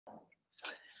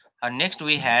Next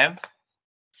we have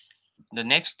the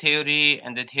next theory,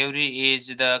 and the theory is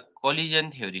the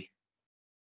collision theory.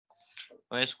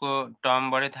 यसको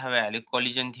टर्मबाटै थाहा भइहाल्यो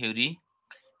collision theory.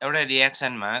 एउटा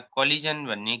रियाक्सनमा collision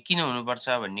भन्ने किन हुनुपर्छ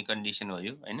भन्ने कन्डिसन हो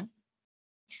यो हैन.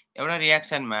 एउटा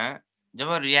रियाक्सनमा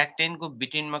जब रियाक्टेन्टको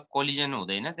बिट्विनमा collision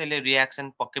हुँदैन त्यसले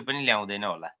रियाक्सन पक्कै पनि ल्याउँदैन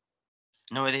होला.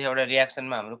 नभएदेखि एउटा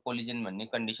रियाक्सनमा हाम्रो collision भन्ने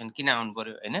कन्डिसन किन आउनु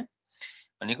पर्यो हैन.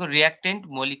 भनेको रियाक्टेन्ट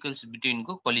मोलिक्युल्स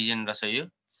बिट्विनको collision रहेछ यो.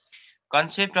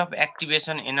 कन्सेप्ट अफ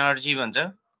एक्टिभेसन एनर्जी भन्छ.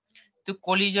 त्यो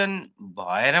कोलिजन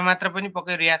भएर मात्र पनि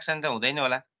पक्कै रियाक्सन त हुँदैन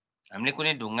होला. हामीले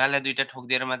कुनै ढुङ्गालाई दुईटा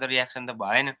ठोक्दिएर मात्र रियाक्सन त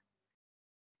भएन.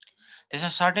 त्यसमा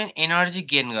सर्टेन एनर्जी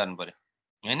गेन गर्नु पर्यो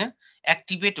हैन.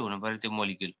 एक्टिभेट हुनु पर्यो त्यो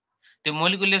मोलिक्युल. त्यो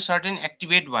मोलिक्युलले सर्टेन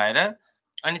एक्टिभेट भएर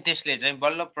अनि त्यसले चाहिँ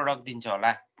बल्ल प्रोडक्ट दिन्छ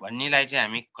होला भन्नेलाई चाहिँ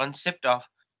हामी कन्सेप्ट अफ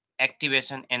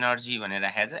एक्टिभेसन एनर्जी भनेर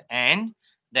राखेको छ. And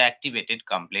the activated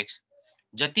complex.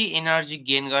 जति एनर्जी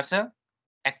गेन गर्छ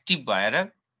एक्टिभ भएर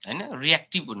हैन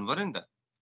रियाक्टिभ हुनु पर्यो नि त.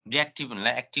 रियाक्टिभ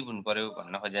हुनलाई एक्टिभ हुनु पर्यो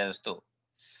भन्न खोजे जस्तो.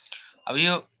 अब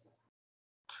यो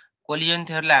कोलिजन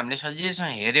थ्योरीलाई हामीले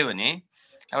सजिलैसँग हेर्यो भने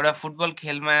एउटा फुटबल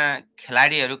खेलमा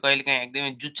खेलाडीहरू कहिलेकाहीँ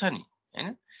एकदमै जुत्छ नि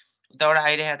हैन. उताबाट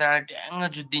आइरहेको यताबाट ट्याङ्ग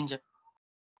जुत्दिन्छ.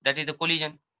 That is the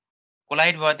collision.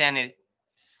 Collide भयो त्यहाँनिर.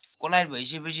 कोलाइड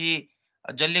भइसकेपछि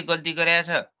जसले गल्ती गरेछ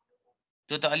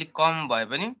त्यो त अलिक कम भए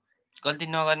पनि गल्ती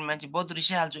नगर्ने मान्छे बहुत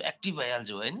रिसाइहाल्छ, एक्टिभ भइहाल्छ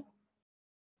हैन.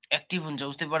 एक्टिभ हुन्छ,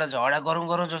 उस्तैबाट झगडा गरौँ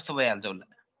गरौँ जस्तो भइहाल्छ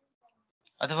उसलाई.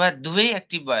 अथवा दुवै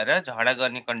एक्टिभ भएर झगडा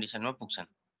गर्ने कन्डिसनमा पुग्छन्.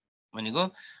 भनेको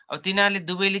अब तिनीहरूले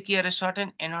दुवैले के गरे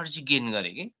सर्टेन एनर्जी गेन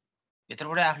गरे कि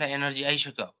भित्रबाट आफूलाई एनर्जी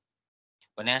आइसक्यो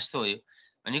भने जस्तो हो यो.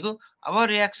 भनेको अब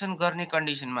रियाक्सन गर्ने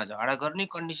कन्डिसनमा झगडा गर्ने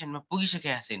कन्डिसनमा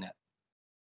पुगिसकेका छैन.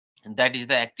 That is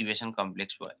the activation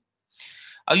complex भयो.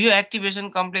 अब यो एक्टिभेसन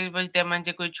कम्प्लेक्स पछि त्यहाँ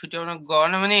मान्छे कोही छुट्याउन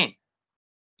गएन भने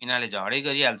यिनीहरूले झगडै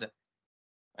गरिहाल्छ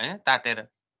हैन तातेर.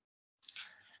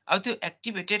 अब त्यो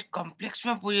एक्टिभेटेड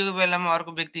कम्प्लेक्समा पुगेको बेलामा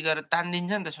अर्को व्यक्ति गएर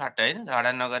तान्दिन्छ नि त स्वाट हैन.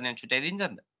 झगडा नगर्ने छुट्याइदिन्छ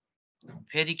नि त.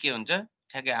 फेरि के हुन्छ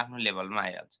ठ्याक्कै आफ्नो लेभलमा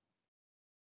आइहाल्छ.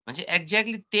 भनेपछि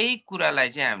एक्ज्याक्टली त्यही कुरालाई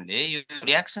चाहिँ हामीले यो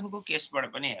रियाक्सनको केसबाट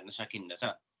पनि हेर्न सकिन्दछ.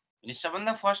 अनि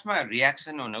सबभन्दा फर्स्टमा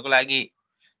रियाक्सन हुनको लागि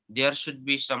there should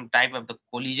be some type of the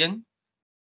collision.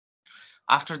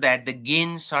 After that the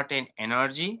gain certain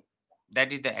energy,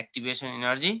 that is the activation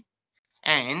energy.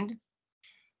 And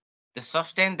the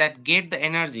substance that get the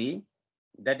energy,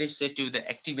 that is said to be the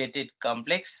activated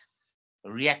complex,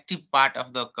 reactive part of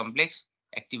the complex,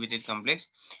 activated complex.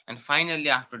 And finally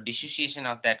after dissociation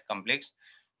of that complex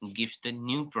gives the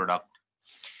new product.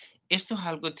 यस्तो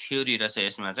खालको theory रहेछ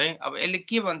यसमा चाहिँ. अब यसले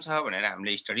के भन्छ भनेर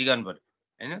हामीले स्टडी गर्नु पर्यो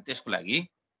हैन. त्यसको लागि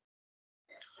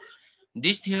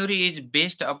this theory is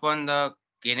based upon the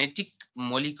kinetic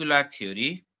molecular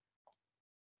theory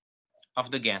of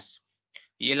the gas.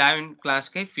 11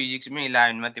 क्लासकै फिजिक्समै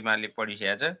 11 मा तिमीहरूले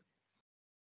पढिसकेको छ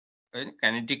हैन.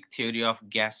 Kinetic theory of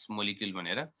gas molecule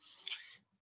भनेर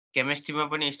केमिस्ट्रीमा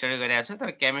पनि स्टडी गरेको छ.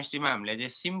 तर केमिस्ट्रीमा हामीले चाहिँ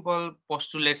सिम्पल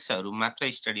पोस्टुलेट्सहरू मात्र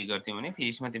स्टडी गर्थ्यौँ भने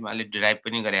फिजिक्समा तिमीहरूले डिराइभ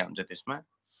पनि गरे हुन्छ त्यसमा.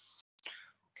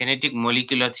 kinetic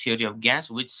molecular theory of gas,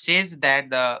 which says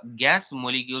that the gas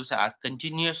molecules are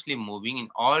continuously moving in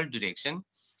all directions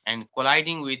and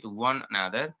colliding with one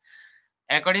another.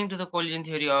 According to the collision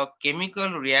theory, a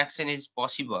chemical reaction is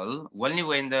possible only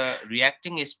when the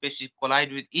reacting species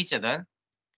collide with each other.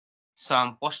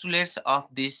 Some postulates of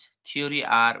this theory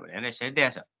are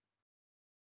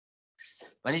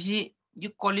भनेपछि यो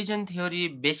collision theory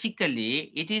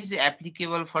basically it is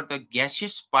applicable for the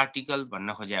gaseous particle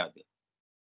भन्न खोजेको हो.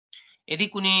 यदि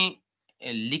कुनै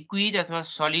liquid अथवा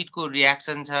सलिडको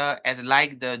reaction छ as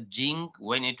like the zinc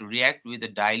when it react with the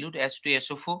dilute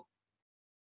H2SO4.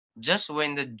 Just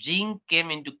when the zinc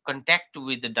came into contact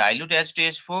with the dilute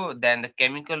H2SO4, then the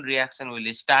chemical reaction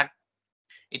will start.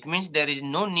 It means there is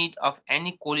no need of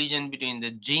any collision between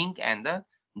the zinc and the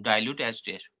dilute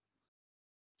H2SO4.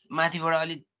 माथिबाट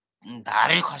अलि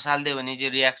धारै खसाल्दियो भने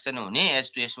चाहिँ reaction हुने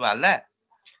H2SO हाल्दा,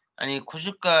 अनि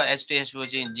खुसुक्क H2SO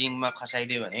चाहिँ जिंकमा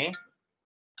खसाइदियो भने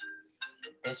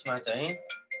त्यसमा चाहिँ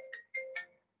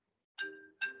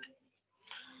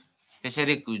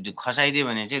त्यसरी खसाइदियो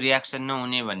भने चाहिँ रियाक्सन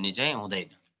नहुने भन्ने चाहिँ हुँदैन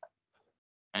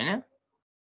हैन.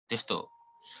 त्यस्तो हो.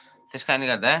 त्यसकारणले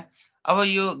गर्दा अब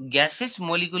यो ग्यासेस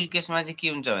मोलिक्युल केसमा चाहिँ के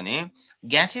हुन्छ भने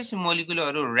ग्यासेस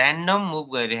मोलिक्युलहरू र्यान्डम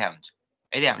मुभ गरिरहेको हुन्छ.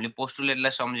 यदि हामीले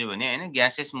पोस्टुलेटलाई सम्झ्यो भने हैन,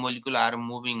 gases molecule are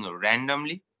moving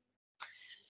र्यान्डमली.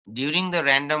 During the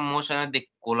random motion they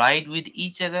collide with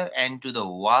each other and to the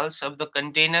Waals of the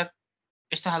container.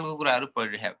 यस्तो खालको कुराहरू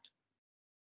परिरहेको हुन्छ.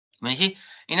 भनेपछि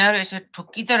यिनीहरू यसरी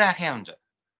ठोक्की त राखेको हुन्छ,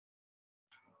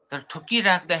 तर ठोक्की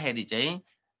राख्दाखेरि चाहिँ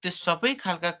त्यो सबै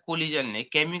खालका कोलिजनले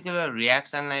केमिकल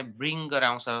रियाक्सनलाई ब्रिङ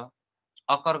गराउँछ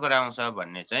अकर गराउँछ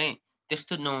भन्ने चाहिँ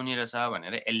त्यस्तो नहुने रहेछ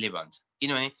भनेर यसले भन्छ।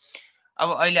 किनभने अब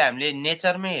अहिले हामीले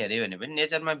नेचरमै हेऱ्यो भने पनि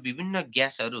नेचरमा विभिन्न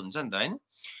ग्यासहरू हुन्छ नि त होइन?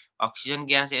 अक्सिजन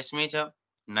ग्यास यसमै छ,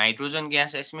 नाइट्रोजन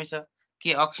ग्यास यसमै छ।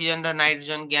 के अक्सिजन र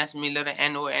नाइट्रोजन ग्यास मिलेर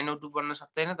NO2 बन्न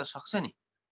सक्दैन त? सक्छ नि।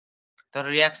 तर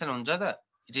रिएक्सन हुन्छ त?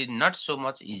 It is not so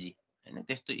much easy होइन?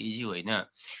 त्यस्तो इजी होइन।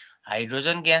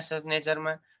 हाइड्रोजन ग्यास छ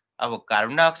नेचरमा, अब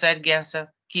कार्बन डाइअक्साइड ग्यास छ।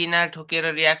 के यिनीहरू ठोकिएर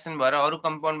रिएक्सन भएर अरू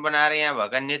कम्पाउन्ड बनाएर यहाँ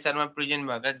भएका नेचरमा प्रेजेन्ट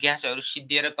भएका ग्यासहरू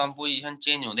सिद्धिएर कम्पोजिसन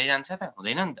चेन्ज हुँदै जान्छ त?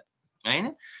 हुँदैन नि त,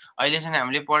 होइन? अहिलेसम्म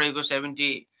हामीले पढेको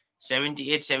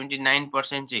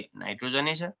 78-79% चाहिँ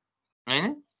नाइट्रोजनै छ, होइन?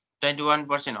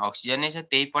 21% अक्सिजनै छ,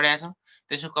 त्यही पढाएको छौँ।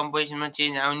 त्यसको कम्पोजिसनमा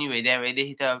चेन्ज आउने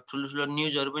भइदिएदेखि त ठुलो-ठुलो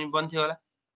न्युजहरू पनि बन्थ्यो होला।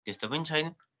 त्यस्तो पनि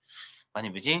छैन।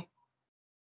 भनेपछि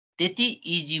त्यति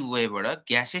इजी वेबाट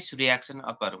ग्यासेस रिएक्सन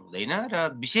अकर हुँदैन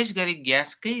र विशेष गरी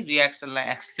ग्यासकै रिएक्सनलाई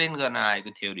एक्सप्लेन गर्न आएको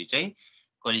थ्योरी चाहिँ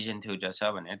कोलिजन थ्योरी रहेछ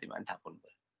भनेर तिमीहरूले थाहा पाउनु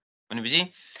पर्यो। भनेपछि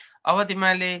अब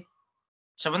तिमीहरूले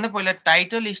सबभन्दा पहिला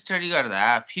टाइटल स्टडी गर्दा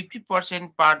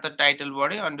 50% पार्ट त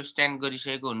टाइटलबाटै अन्डरस्ट्यान्ड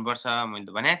गरिसकेको हुनुपर्छ मैले त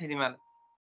भनेको थिएँ तिमीहरूलाई,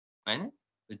 होइन?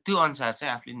 त्यो अनुसार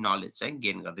चाहिँ आफूले नलेज चाहिँ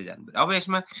गेन गर्दै जानु पर्यो। अब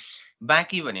यसमा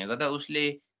बाँकी भनेको त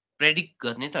उसले प्रेडिक्ट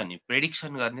गर्ने त हो नि,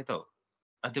 प्रेडिक्सन गर्ने त हो।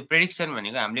 त्यो प्रेडिक्सन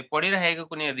भनेको हामीले पढिरहेको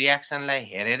कुनै रिएक्सनलाई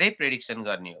हेरेरै प्रेडिक्सन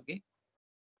गर्ने हो कि।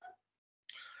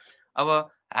 अब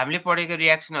हामीले पढेको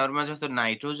रिएक्सनहरूमा जस्तो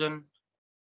नाइट्रोजन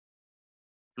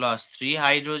प्लस 3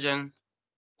 हाइड्रोजन,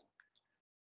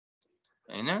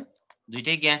 होइन?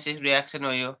 दुइटै ग्यासेस रिएक्सन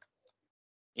हो यो।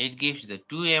 It gives the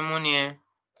 2 ammonia.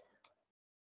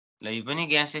 ल यो पनि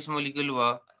ग्यासेस मोलिक्युल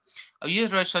भयो। अब यो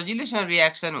सजिलैसँग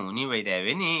रिएक्सन हुने भइदियो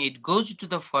भने it goes to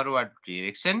the forward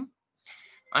direction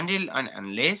until and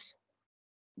unless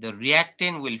the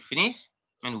reactant will finish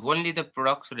and only the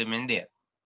products remain there.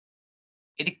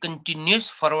 यदि कन्टिन्युअस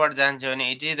फरवर्ड जान्छ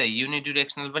भने इट इज द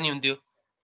युनिडिरेक्सनल पनि हुन्थ्यो।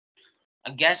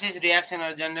 ग्यासेस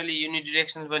रिएक्सनहरू जनरली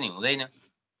युनिडिरेक्सनल पनि हुँदैन,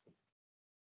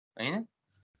 होइन?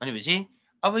 भनेपछि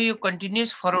अब यो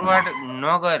कन्टिन्युअस फरवर्ड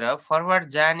नगएर फरवर्ड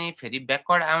जाने फेरि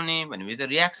ब्याकवर्ड आउने भनेपछि त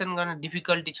रिएक्सन गर्न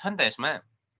डिफिकल्टी छ नि त यसमा।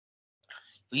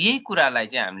 यही कुरालाई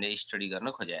चाहिँ हामीले स्टडी गर्न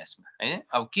खोजे यसमा, होइन?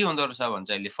 अब के हुँदो रहेछ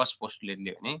भन्छ अहिले फर्स्ट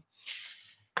पोस्टुलेटले भने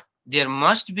there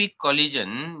must be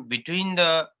collision between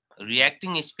the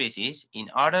reacting species in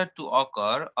order to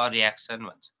occur a reaction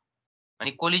भन्छ।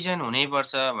 अनि कोलिजन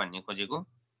हुनैपर्छ भन्ने खोजेको,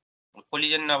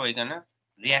 कोलिजन नभइकन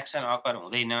रिएक्सन अकर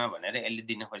हुँदैन भनेर यसले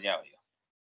दिन खोज्या हो यो।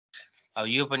 अब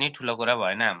यो पनि ठुलो कुरा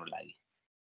भएन हाम्रो लागि,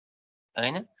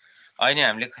 होइन? अहिले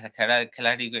हामीले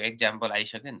खेलाडीको एक्जाम्पल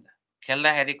आइसक्यो नि त।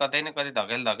 खेल्दाखेरि कतै न कतै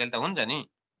धकेल त हुन्छ नि।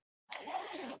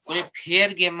 कुनै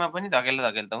फेयर गेममा पनि धकेल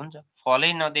त हुन्छ।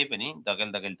 फलै नदिए पनि धकेल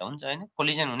त हुन्छ, होइन?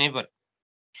 कोलिजन हुनै पर्यो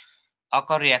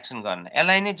अकर रिएक्सन गर्न।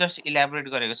 यसलाई नै जस्ट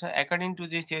इलाबोरेट गरेको छ। According to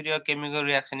this theory, a chemical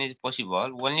reaction is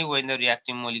possible only when the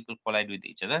reacting molecule collide with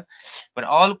each other, but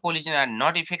all collisions are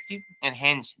not effective and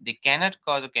hence they cannot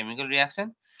cause a chemical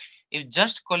reaction. If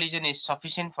just collision is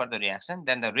sufficient for the reaction,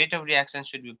 then the rate of reaction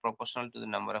should be proportional to the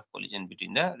number of collision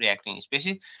between the reacting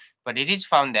species. But it is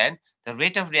found that the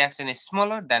rate of reaction is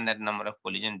smaller than the number of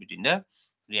collision between the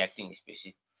reacting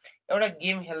species. एउटा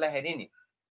game खेल्दाखेरि नि,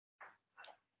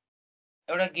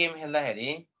 एउटा game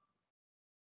खेल्दाखेरि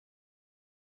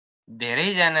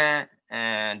धेरैजना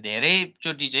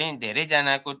धेरैचोटि चाहिँ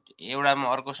धेरैजनाको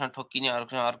एउटामा अर्कोसँग ठोक्किने,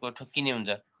 अर्कोसँग अर्को ठोक्किने हुन्छ।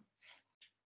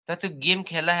 तर त्यो गेम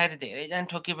खेल्दाखेरि धेरैजना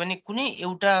ठोके पनि कुनै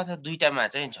एउटा अथवा दुईटामा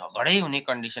चाहिँ झगडै हुने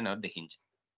कन्डिसनहरू देखिन्छ।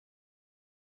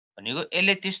 भनेको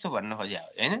यसले त्यस्तो भन्न खोज्या हो,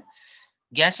 होइन?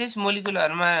 ग्यासेस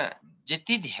मोलिक्युलहरूमा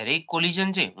जति धेरै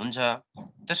कोलिजन चाहिँ हुन्छ,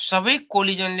 तर सबै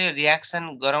कोलिजनले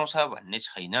रिएक्सन गराउँछ भन्ने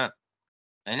छैन,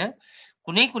 होइन?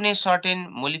 कुनै सर्टेन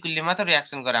मोलिक्युलले मात्र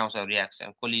रिएक्सन गराउँछ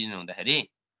कोलिजन हुँदाखेरि।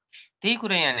 त्यही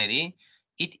कुरा यहाँनिर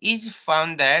it is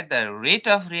found that the rate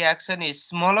of reaction is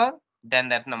smaller then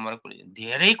that number of collision.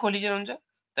 धेरै कोलिजन हुन्छ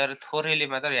तर थोरैले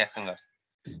मात्र रिएक्सन गर्छ।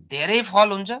 धेरै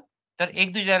फल हुन्छ तर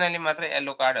एक दुईजनाले मात्र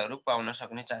येलो कार्डहरू पाउन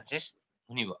सक्ने चान्सेस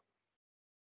हुने भयो।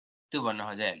 त्यो भन्न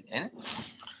खोजे अहिले, होइन?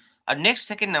 Next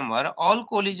second number, all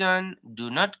collision do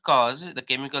not cause the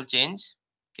chemical change.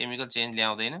 Chemical change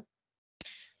ल्याउँदैन।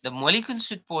 The molecule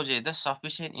should possess the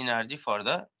sufficient energy for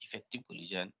the effective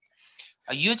collision.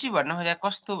 यो चाहिँ भन्न खोजे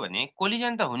कस्तो भने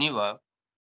कोलिजन त हुने भयो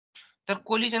तर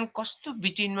कोलिजन कस्तो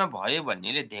बिट्विनमा भयो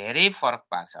भन्नेले धेरै फरक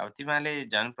पार्छ। अब तिमीहरूले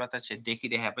झन् प्रत्यक्ष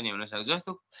देखिदेखा पनि हुनसक्छ।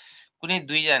 जस्तो कुनै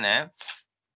दुईजना,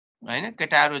 होइन,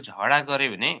 केटाहरू झगडा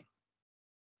गर्यो भने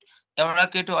एउटा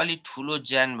केटो अलि ठुलो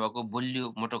ज्यान भएको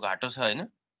बलियो मोटो घाटो छ, होइन?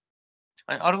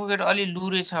 अनि अर्को केटो अलि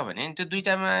लुरे छ भने त्यो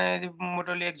दुईटामा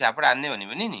मोटोले एक झापड हान्ने भने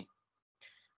पनि नि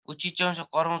ऊ चिच्याउँछ,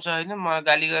 कराउँछ, होइन? मलाई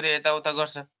गाली गरे यताउता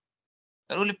गर्छ।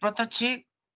 तर उसले प्रत्यक्ष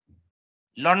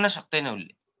लड्न सक्दैन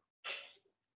उसले।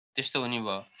 त्यस्तो हुने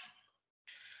भयो।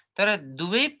 तर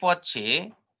दुवै पक्ष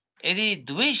यदि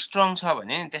दुवै स्ट्रङ छ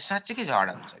भने त्यहाँ साँच्चीकै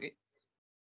झगडा हुन्छ कि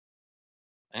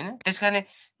होइन। त्यस कारण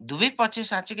दुवै पक्ष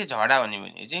साँच्चीकै झगडा हुने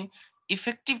भने चाहिँ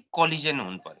इफेक्टिभ कोलिजन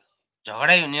हुनु पर्यो।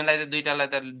 झगडा हुनेलाई त दुइटालाई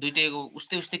त दुइटैको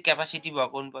उस्तै उस्तै क्यापासिटी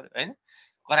भएको हुनु पर्यो होइन।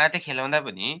 कराते खेलाउँदा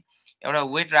पनि एउटा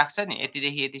वेट राख्छ नि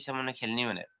यतिदेखि यतिसम्म खेल्ने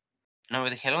भनेर, नभए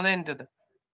त खेलाउँदैन त्यो त।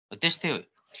 हो त्यस्तै हो।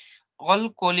 All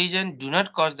collision do not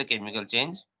cause the chemical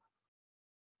change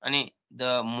अनि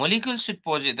the molecule should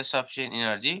possess the sufficient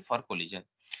energy for collision.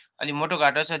 अलि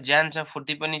मोटोघाटो छ, ज्यान छ,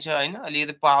 फुर्ती पनि छ होइन,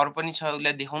 अलिकति पावर पनि छ,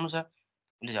 उसलाई देखाउनु छ,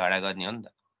 उसले झगडा गर्ने हो नि त।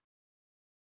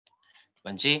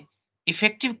 भनेपछि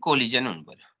इफेक्टिभ कोलिजन हुनु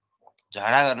पर्यो।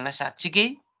 झगडा गर्नलाई साँच्चीकै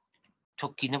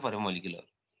ठोक्किनु पर्यो मोलिक्युलहरू।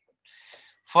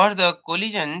 For the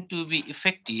collision to be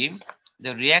effective the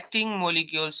reacting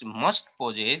molecules must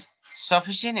possess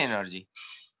sufficient energy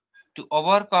to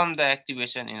overcome the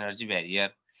activation energy barrier.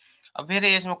 अब फेरि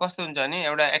यसमा कस्तो हुन्छ भने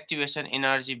एउटा एक्टिभेसन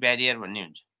एनर्जी ब्यारियर भन्ने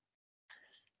हुन्छ।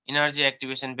 एनर्जी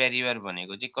एक्टिभेसन ब्यारियर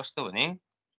भनेको चाहिँ कस्तो भने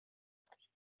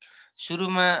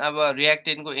सुरुमा अब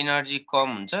रियाक्टेन्टको एनर्जी कम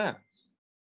हुन्छ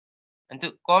अनि त्यो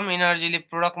कम एनर्जीले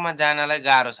प्रोडक्टमा जानलाई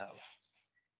गाह्रो छ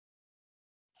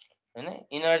होइन।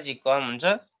 एनर्जी कम हुन्छ,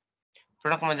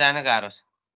 प्रोडक्टमा जान गाह्रो छ।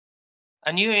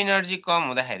 अनि यो एनर्जी कम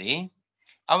हुँदाखेरि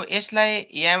अब यसलाई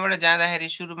यहाँबाट जाँदाखेरि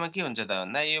सुरुमा के हुन्छ त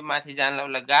भन्दा यो माथि जानलाई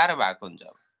उसलाई गाह्रो भएको हुन्छ।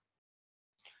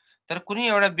 तर कुनै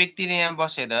एउटा व्यक्तिले यहाँ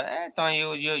बसेर तँ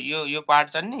यो पाहाड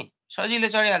चढ्ने सजिलो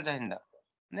चढिहाल्छ नि त।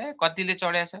 कतिले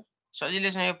चढेको छ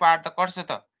सजिलैसँग यो पाहाड त कट्छ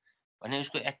त भने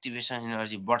उसको एक्टिभेसन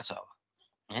एनर्जी बढ्छ अब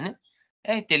होइन।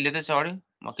 त्यसले त चढ्यो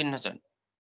म किन नचढ्ने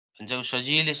भन्छ, ऊ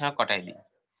सजिलैसँग कटाइदियो।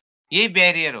 यही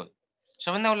ब्यारियर हो।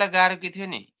 सबभन्दा उसलाई गाह्रो के थियो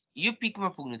नि यो पिकमा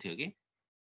पुग्नु थियो कि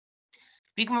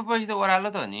पिकमा पछि त ओह्रालो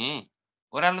त हो नि,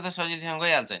 ओह्रालो त सजिलोसँग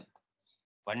गइहाल्छ नि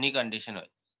भन्ने कन्डिसन हो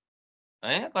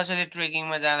होइन। कसैले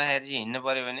ट्रेकिङमा जाँदाखेरि चाहिँ हिँड्नु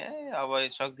पऱ्यो भने अब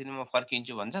सक्दिनँ म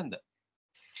फर्किन्छु भन्छ नि त।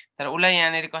 तर उसलाई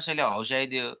यहाँनिर कसैले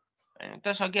हौसाइदियो होइन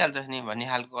त सकिहाल्छस् नि भन्ने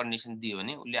खालको कन्डिसन दियो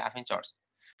भने उसले आफै चढ्छ।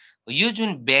 यो जुन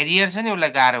ब्यारियर छ नि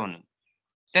उसलाई गाह्रो हुनु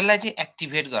त्यसलाई चाहिँ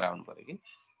एक्टिभेट गराउनु पऱ्यो कि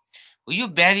यो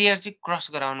ब्यारियर चाहिँ क्रस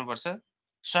गराउनुपर्छ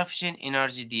सफिसिएन्ट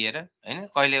एनर्जी दिएर होइन।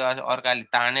 कहिले अर्काले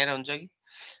तानेर हुन्छ कि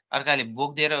अर्काले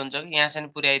बोकिदिएर हुन्छ कि यहाँसम्म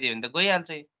पुर्याइदियो भने त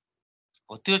गइहाल्छ।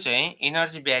 हो त्यो चाहिँ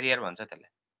एनर्जी ब्यारियर भन्छ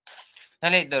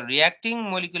त्यसलाई। The reacting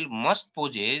molecule must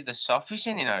possess the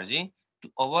sufficient energy to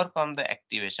overcome the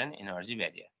activation energy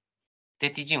barrier.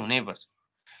 त्यति चाहिँ हुनैपर्छ।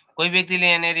 कोही व्यक्तिले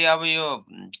यहाँनिर अब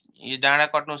यो डाँडा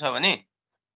कट्नु छ भने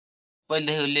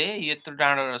पहिलेदेखि उसले यत्रो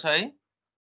डाँडो रहेछ है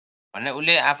भनेर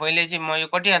उसले आफैले चाहिँ म यो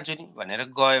कटिहाल्छु नि भनेर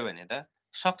गयो भने त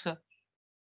सक्छ।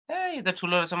 यो त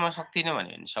ठुलो रहेछ म सक्दिनँ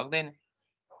भन्यो भने सक्दैन।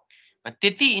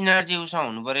 त्यति इनर्जी उसँग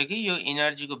हुनु पऱ्यो कि यो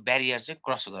इनर्जीको ब्यारियर चाहिँ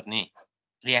क्रस गर्ने।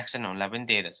 रियाक्सनहरूलाई पनि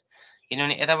त्यही रहेछ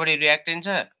किनभने यतापट्टि रियाक्टेन्ट छ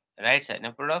राइट साइडमा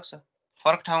प्रोडक्ट छ,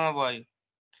 फरक ठाउँमा भयो।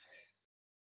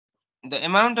 The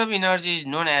amount of energy is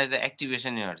known as the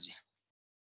activation energy.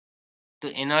 त्यो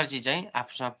एनर्जी चाहिँ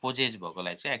आफूसँग पोजेस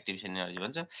भएकोलाई चाहिँ एक्टिभेसन एनर्जी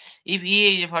भन्छ। If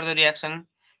E for the reaction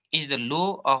is the low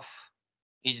of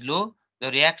is low,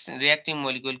 the reacting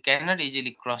molecule cannot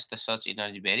easily cross the such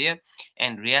energy barrier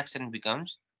and reaction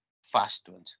becomes fast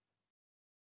ones.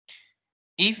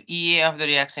 If EA of the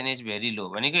reaction is very low,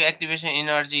 भनेको activation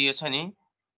energy यो छ नि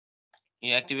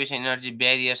यो activation energy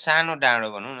barrier सानो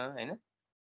डाँडो भनौँ न होइन,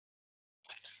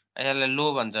 यसलाई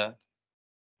लो भन्छ।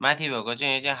 माथि भएको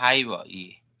चाहिँ यो चाहिँ हाई भयो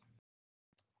EA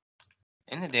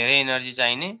होइन, धेरै एनर्जी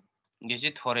चाहिने, यो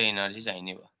चाहिँ थोरै एनर्जी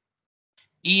चाहिने भयो।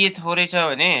 EA थोरै छ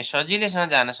भने सजिलैसँग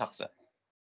जान सक्छ,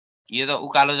 यो त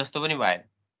उकालो जस्तो पनि भएन।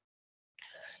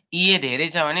 EA धेरै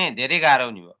छ भने धेरै गाह्रो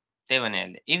हुने भयो। त्यही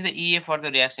भनिहाल्यो if the EA for the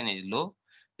reaction is low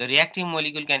the reacting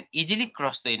molecule can easily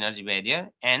cross the energy barrier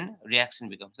and reaction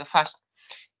becomes the fast.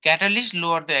 Catalyst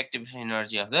lower the activation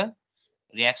energy of the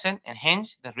reaction and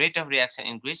hence the rate of reaction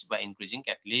increase by increasing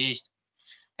catalyst.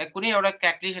 कुनै एउटा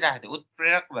catalyst राखिदियो,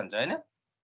 उत्प्रेरक भन्छ होइन,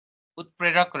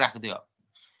 उत्प्रेरक राखिदियो।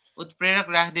 उत्प्रेरक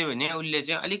राखिदियो भने उसले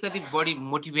चाहिँ अलिकति बढी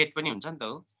मोटिभेट पनि हुन्छ नि त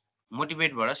हो,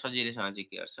 मोटिभेट भएर सजिलैसँग चाहिँ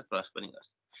के गर्छ क्रस पनि गर्छ।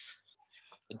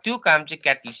 त्यो काम चाहिँ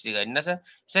क्याटलिस्टले गरिन्छ।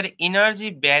 यसरी इनर्जी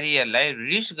ब्यारियरलाई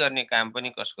रिड्युस गर्ने काम पनि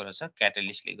कसको रहेछ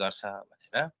क्याटलिस्टले गर्छ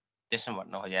भनेर त्यसमा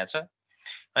भन्न खोजेको छ।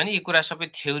 होइन यी कुरा सबै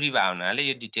थ्योरी भएको हुनाले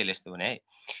यो डिटेल यस्तो हुने है।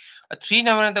 3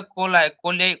 number the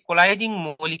colliding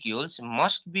molecules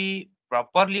must be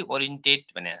properly oriented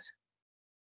भनेको छ।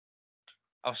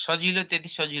 अब सजिलो त्यति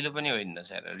सजिलो पनि होइन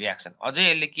रहेछ रियाक्सन, अझै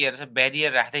यसले के गर्छ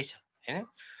ब्यारियर राख्दैछ होइन।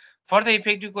 For the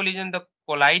effective collision the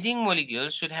colliding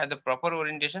molecules should have the proper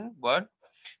orientation but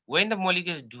when the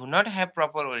molecules do not have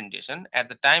proper orientation at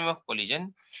the time of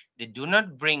collision, they do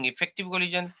not bring effective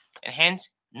collision and hence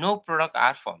no product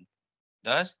are formed.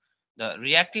 Thus, The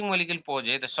reacting molecule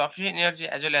possess the sufficient energy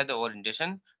as well as the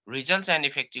orientation, results and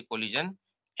effective collision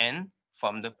and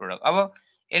form the product. अब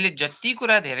यसले जति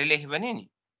कुरा धेरै लेख्यो भने नि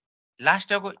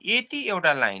लास्टको यति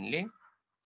एउटा लाइनले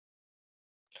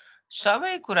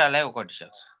सबै कुरालाई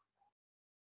ओगटिसक्छ.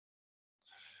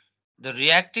 The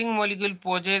reacting molecule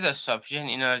possess the sufficient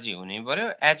energy हुनै पर्यो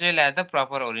as well as the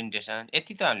proper orientation.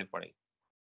 यति त हामीले पढ्यौं.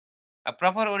 अब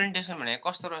proper orientation भने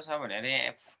कस्तो रहेछ भनेर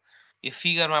यो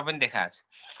फिगरमा पनि देखाएको छ.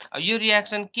 अब यो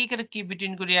रियाक्सन के र के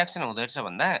बिट्विनको रियाक्सन हुँदै रहेछ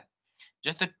भन्दा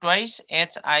जस्तो ट्वाइस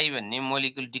HI भन्ने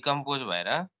मोलिकुल डिकम्पोज भएर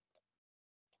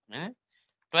हैन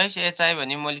ट्वाइस HI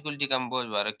भन्ने मोलिकुल डिकम्पोज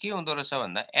भएर के हुँदो रहेछ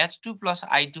भन्दा H2 +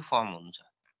 I2 फर्म हुन्छ.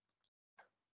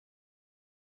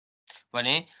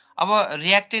 भने अब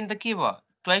रियाक्टेन्ट त के भयो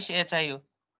ट्वाइस HI हो.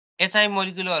 HI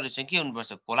मोलिकुलहरु चाहिँ के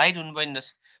हुनुपर्छ कोलाइड हुनुपर्ने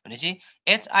रहेछ. भनेपछि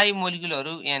HI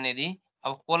मोलिकुलहरु यहाँनेरि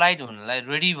अब कोलाइड हुनलाई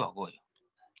रेडी भएको हो.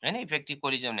 हैन इफेक्टिभ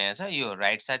कोलिजन भनेको छ यो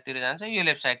राइट साइडतिर जान्छ यो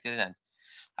लेफ्ट साइडतिर जान्छ.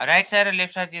 राइट साइड र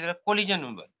लेफ्ट साइडतिर कोलिजन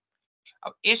हुनु भयो.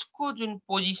 अब यसको जुन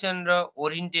पोजिसन र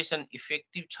ओरिएन्टेसन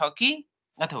इफेक्टिभ छ कि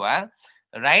अथवा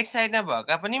राइट साइडमा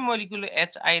भएका पनि मोलिकुल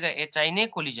HI र HI नै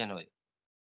कोलिजन हो.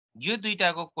 यो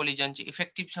दुईटाको कोलिजन चाहिँ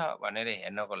इफेक्टिभ छ भनेर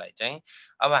हेर्नको लागि चाहिँ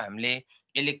अब हामीले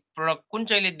यसले प्रोडक्ट कुन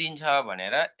चाहिँले दिन्छ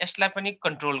भनेर यसलाई पनि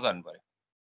कन्ट्रोल गर्नु पर्यो.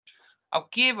 अब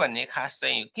के भन्ने खास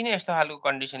चाहिँ किन यस्तो खालको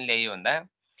कन्डिसन ल्याइयो भन्दा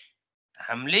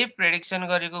हामीले प्रेडिक्सन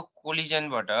गरेको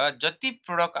कोलिजनबाट जति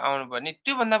प्रोडक्ट आउनु पर्ने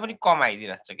त्यो भन्दा पनि कम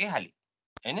आइदिरहेछ के खाली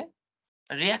हैन.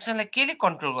 रियाक्सनलाई केले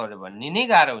कन्ट्रोल गर्यो भन्ने नै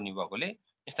गाह्रो हुने भएकोले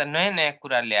यस्ता नयाँ नयाँ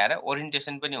कुरा ल्याएर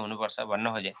ओरिएन्टेसन पनि हुनुपर्छ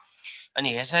भन्न खोजे. अनि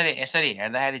यसरी यसरी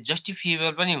हेर्दाखेरि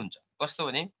जस्टिफिएबल पनि हुन्छ. कस्तो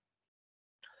भने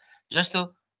जस्तो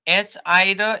HI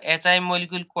र HI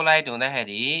मोलिकुल कोलाइड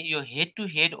हुँदाखेरि यो हेड टु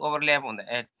हेड ओभरल्याप हुँदा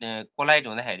कोलाइड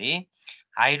हुँदाखेरि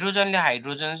हाइड्रोजनले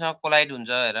हाइड्रोजनसँग कोलाइड हुन्छ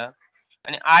हेर.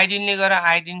 अनि आयोडिनले गएर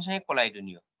आयोडिनसँग कोलाइड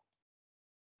हुने हो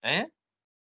हैन.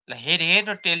 ल हेड हेड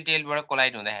र टेल टेलबाट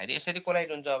कोलाइड हुँदाखेरि यसरी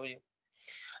कोलाइड हुन्छ.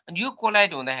 अब यो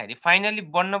कोलाइड हुँदाखेरि फाइनली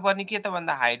बन्न पर्ने के त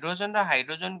भन्दा हाइड्रोजन र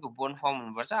हाइड्रोजनको बोन्ड फर्म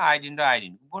हुनुपर्छ आयोडिन र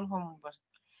आयोडिनको बोन्ड फर्म हुनुपर्छ.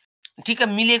 ठिक्क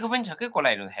मिलेको पनि छ के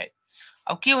कोलाइड हुँदाखेरि.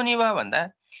 अब के हुने भयो भन्दा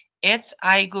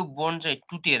HI को बोन्ड चाहिँ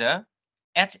टुटेर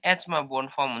HH मा बोन्ड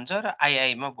फर्म हुन्छ र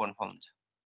II मा बोन्ड फर्म हुन्छ.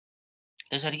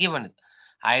 त्यसरी के भन्नु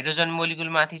हाइड्रोजन मोलिकुल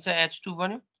माथि छ H2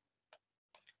 बन्यो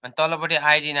अनि तलपट्टि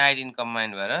आयोडिन आयोडिन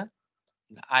कम्बाइन भएर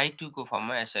I2 को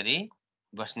फर्ममा यसरी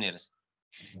बस्ने रहेछ.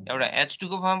 एउटा H2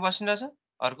 को फर्ममा बस्ने रहेछ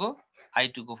अर्को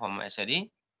I2 को फर्ममा यसरी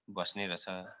बस्ने रहेछ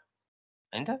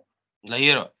हैन त. ल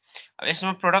हेर अब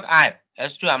यसमा प्रोडक्ट आयो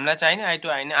H2 हामीलाई चाहिने I2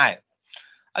 आइन आयो.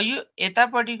 अब यो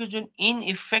यतापट्टिको जुन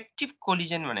इनइफेक्टिभ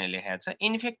कोलिजन भनेर लेखेको छ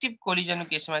इनइफेक्टिभ कोलिजनको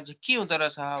केसमा चाहिँ के हुँदो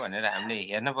रहेछ भनेर हामीले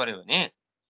हेर्न पर्यो भने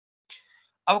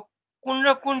अब कुन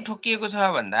र कुन ठोकिएको छ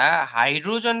भन्दा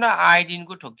हाइड्रोजन र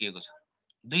आयोडिनको ठोकिएको छ.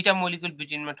 दुईटा मोलिकुल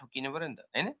बिट्विनमा ठोकिनु पर्यो नि त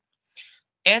हैन.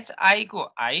 HI को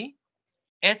I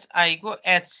HI को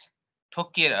H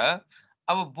ठोकिएर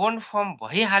अब बोन्ड फर्म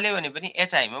भइहाल्यो भने पनि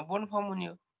HI मा बोन्ड फर्म हुने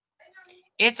हो.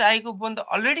 HI को बोन्ड त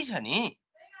अलरेडी छ नि.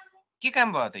 के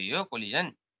काम भयो त यो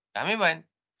कोलिजन कामै भएन.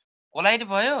 कोलाइड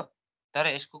भयो तर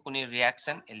यसको कुनै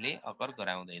रियाक्सन यसले अकर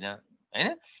गराउँदैन हैन.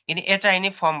 किन HI नै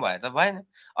फर्म भयो त भएन.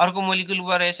 अर्को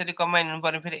मोलिकुलबाट यसरी कम्बाइन हुनु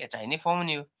पर्ने फेरि HI नै फर्म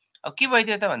हुने हो. अब के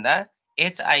भइदियो त भन्दा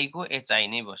HI को HI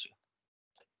नै बस्यो.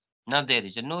 न देयर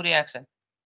इज नो रियाक्सन.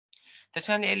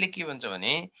 त्यसैले यसले के भन्छ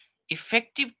भने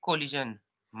इफेक्टिभ कोलिजन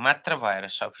मात्र भएर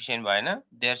सफिसिएन्ट भएन.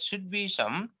 There should be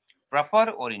some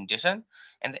proper orientation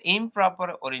and the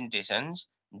improper orientations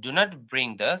do not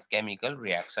bring the chemical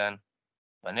reaction.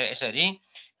 भनेर यसरी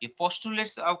यो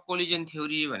पोस्टुलेट्स अफ कोलिजन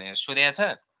थ्योरी भनेर सोधेको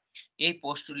छ. यही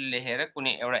पोस्टुलेट लेखेर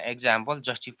कुनै एउटा एक्जाम्पल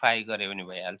जस्टिफाई गरे भने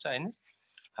भइहाल्छ हैन.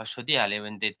 अब सोधिहाल्यो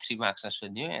भने त 3 मार्क्समा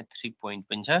सोध्यो 3 पोइन्ट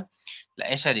पनि छ. ल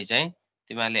यसरी चाहिँ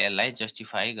तिमीले यसलाई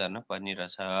जस्टिफाई गर्न पर्ने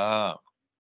रहेछ.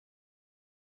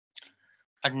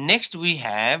 And next we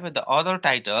have the other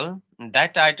title.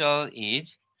 That title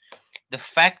is the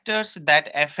factors that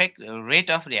affect rate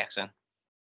of reaction.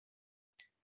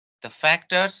 The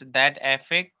factors that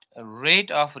affect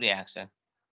rate of reaction.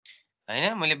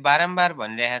 हैन मैले बारम्बार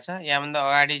भनिरहेको छ. यहाँभन्दा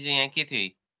अगाडि चाहिँ यहाँ के थियो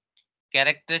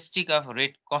क्यारेक्टरिस्टिक अफ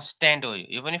रेट कन्स्ट्यान्ट हो.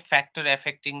 यो पनि factor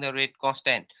affecting the rate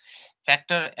constant.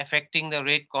 Factor affecting the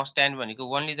rate constant भनेको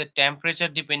only the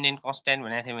temperature dependent constant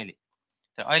भनेको थिएँ मैले.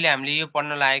 तर अहिले हामीले यो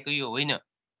पढ्न लागेको यो होइन.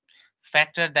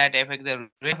 Factor that effect the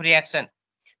rate of reaction.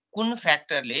 कुन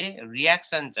फ्याक्टरले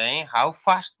रियाक्सन चाहिँ how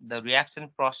fast the reaction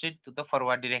processed to the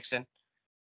forward direction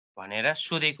भनेर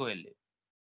सोधेको यसले.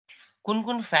 कुन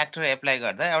कुन फ्याक्टर एप्लाई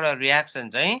गर्दा एउटा रियाक्सन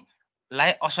चाहिँ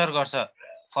लाई असर गर्छ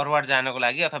फरवर्ड जानको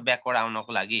लागि अथवा ब्याकवर्ड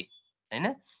आउनको लागि हैन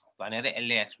भनेर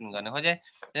यसले एक्सप्लेन गर्न खोजे.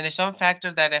 then some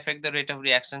factor that affect the rate of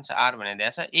reactions are भनेर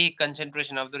दिएको छ. ए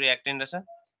कन्सन्ट्रेसन अफ द रिएक्टेन्ट रहेछ.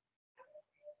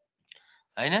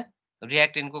 हैन?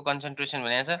 रियाक्टेन्टको कन्सन्ट्रेसन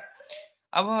भनेको छ।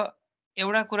 अब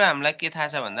एउटा कुरा हामीलाई के थाहा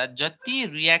छ भन्दा जति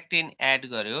रियाक्टेन्ट एड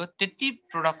गर्यो त्यति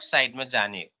प्रोडक्ट साइडमा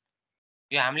जाने हो।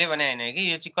 यो हामीले भने होइन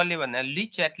कि यो चाहिँ कसले भन्दा ली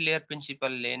च्याटलियर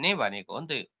प्रिन्सिपलले नै भनेको हो नि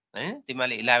त यो, हैन?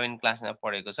 तिमीहरूले 11 क्लासमा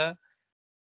पढेको छ।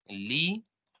 ली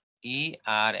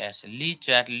ERS ली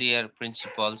च्याटलियर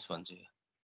प्रिन्सिपल्स भन्छ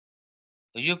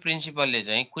यो। यो प्रिन्सिपलले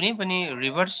चाहिँ कुनै पनि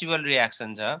रिभर्सिबल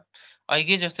रियाक्सन छ,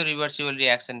 अघि जस्तो रिभर्सिबल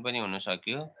रियाक्सन पनि हुन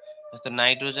सक्यो। जस्तो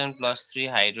नाइट्रोजन प्लस 3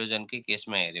 हाइड्रोजनकै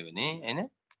केसमा हेऱ्यो भने हैन?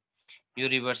 यो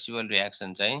रिभर्सिबल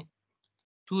रियाक्सन चाहिँ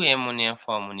 2 एमोनिया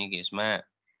फर्म हुने केसमा।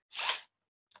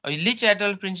 ली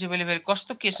च्याटल प्रिन्सिपलले फेरि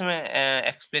कस्तो केसमा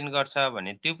एक्सप्लेन गर्छ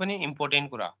भने त्यो पनि इम्पोर्टेन्ट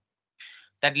कुरा हो।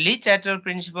 That Lee Chatterjee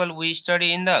principle we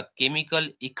study in the chemical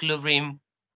equilibrium.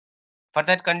 For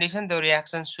that condition, the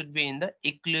reaction should be in the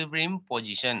equilibrium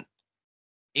position.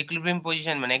 Equilibrium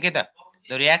position भने के त?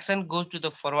 The reaction goes to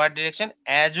the forward direction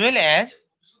as well as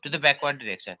to the backward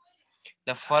direction.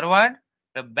 The forward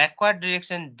र backward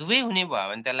direction दुवै हुने भयो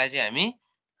भने त्यसलाई चाहिँ हामी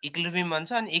इक्विलिब्रियम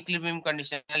भन्छ अनि इक्विलिब्रियम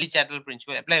कन्डिसनमा ली च्याटल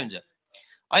प्रिन्सिपल एप्लाई हुन्छ।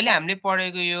 अहिले हामीले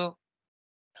पढेको यो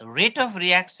रेट अफ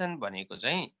रियाक्सन भनेको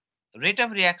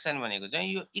चाहिँ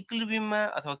यो इक्विलिब्रियममा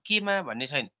अथवा केमा भन्ने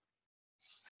छैन।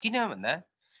 किन भन्दा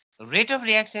रेट अफ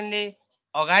रियाक्सनले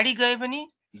अगाडि गए पनि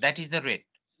that is the rate,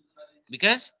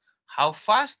 because how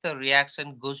fast the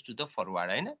reaction goes to the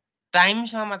forward, हैन?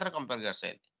 टाइमसँग मात्र कम्पेयर गर्छ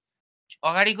यसले।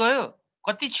 अगाडि गयो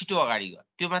कति छिटो अगाडि गयो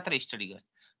त्यो मात्र स्टडी गर्छ,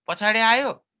 पछाडि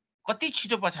आयो कति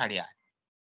छिटो पछाडि आयो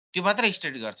त्यो मात्र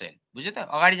स्टडी गर्छ यसले। बुझ्यो त?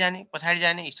 अगाडि जाने पछाडि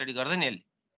जाने स्टडी गर्दैन यसले।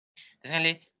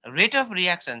 त्यसैले रेट अफ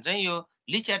रियाक्सन चाहिँ यो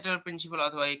ली च्याटल प्रिन्सिपल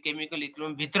अथवा केमिकल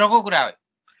इक्विलिब्रियम भित्रको कुरा हो।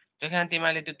 त्यही कारण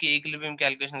तिमीहरूले त्यो इक्विलिब्रियम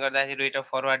क्याल्कुलेसन गर्दाखेरि rate of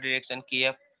forward direction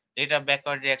KF, rate of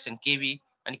backward direction KB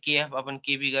अनि केएफ अपन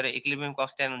केबी गरेर इक्विलिब्रियम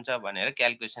कन्स्ट्यान्ट हुन्छ भनेर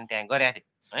क्याल्कुलेसन त्यहाँ गरेका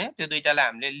थियौँ, है? त्यो दुईटालाई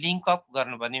हामीले लिङ्क अप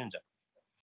गर्नुपर्ने हुन्छ।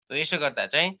 यसो गर्दा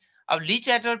चाहिँ अब ली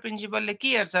च्याटल प्रिन्सिपलले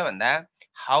के हेर्छ भन्दा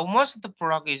how much the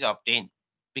product is obtain,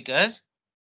 because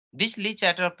this Li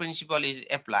च्याटल principal is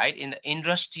applied in the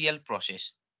industrial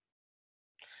process.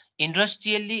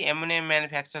 इन्डस्ट्रियल्ली ammonia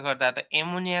manufacture गर्दा त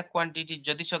एमोनिया क्वान्टिटी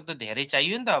जति सक्दो धेरै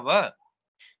चाहियो नि त। अब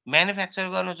म्यानुफ्याक्चर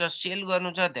गर्नु छ, सेल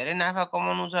गर्नु छ, धेरै नाफा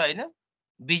कमाउनु छ, हैन?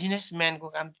 बिजनेसम्यानको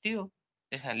काम त्यही हो।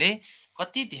 त्यस कारणले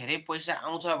कति धेरै पैसा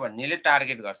आउँछ भन्नेले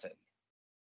टार्गेट गर्छ।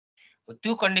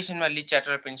 त्यो कन्डिसनमा ली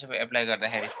च्याटल प्रिन्सिपल एप्लाई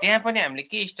गर्दाखेरि त्यहाँ पनि हामीले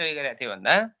के स्टडी गरेका थियौँ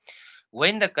भन्दा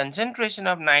when the concentration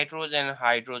of nitrogen and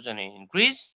hydrogen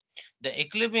increase, the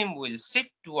equilibrium will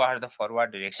shift toward the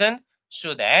forward direction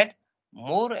so that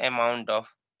more amount of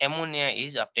ammonia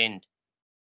is obtained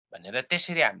भनेर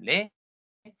त्यसरी हामीले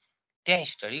त्यहाँ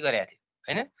स्टडी गरेका थियौँ,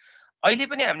 हैन? अहिले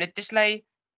पनि हामीले त्यसलाई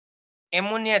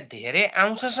एमोनिया धेरै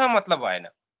आउँछसँग मतलब भएन,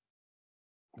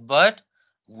 but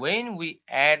when we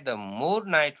add the more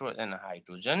nitrogen and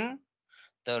hydrogen,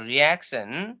 the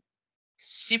reaction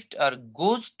shift or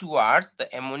goes towards the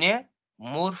ammonia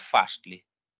more fastly.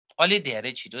 अलि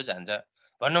धेरै छिटो जान्छ।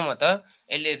 भन्नु म त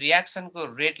यसले रियाक्सनको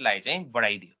रेटलाई चाहिँ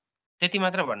बढाइदियो। त्यति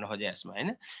मात्र भन्न खोजे यसमा,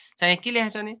 हैन? चाहिँ के लेखेको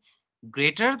छ भने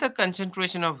greater the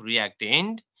concentration of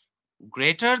reactant,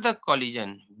 greater the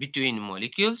collision between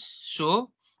molecules,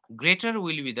 so greater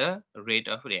will be the rate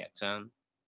of reaction.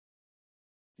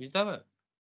 बुझ्यो त?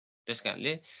 त्यस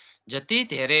कारणले जति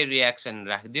धेरै रियाक्सन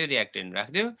राख्दियो, रियाक्टेन्ट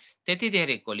राख्दियो, त्यति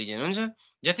धेरै कोलिजन हुन्छ।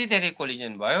 जति धेरै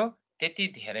कोलिजन भयो त्यति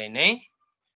धेरै नै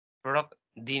प्रोडक्ट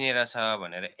दिने रहेछ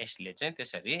भनेर यसले चाहिँ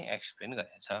त्यसरी एक्सप्लेन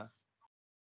गरेको छ।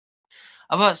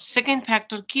 अब सेकेन्ड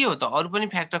फ्याक्टर के हो त? अरू पनि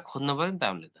फ्याक्टर खोज्नु पर्यो नि त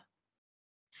हामीले त।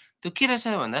 त्यो के रहेछ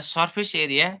भन्दा surface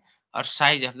area or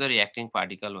size of the reacting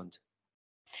particle भन्छ।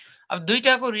 अब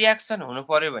दुईटाको रियाक्सन हुनु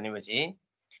पर्यो भनेपछि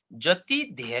जति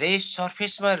धेरै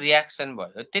सर्फेसमा रियाक्सन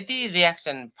भयो त्यति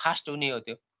रियाक्सन फास्ट हुने हो।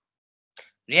 त्यो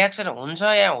रियाक्सन हुन्छ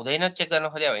या हुँदैन चेक गर्न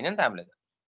खोजे होइन नि त हामीले त,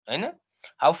 हैन?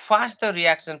 How fast the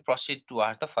reaction processed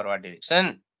toward the forward direction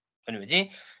भनेपछि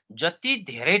जति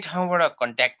धेरै ठाउँबाट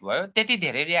कन्ट्याक्ट भयो त्यति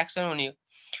धेरै रियाक्सन हुने हो।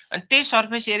 अनि त्यही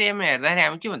सर्फेस एरियामा हेर्दाखेरि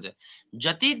हामी के भन्छ,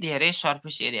 जति धेरै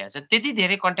सर्फेस एरिया छ त्यति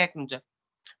धेरै कन्ट्याक्ट हुन्छ,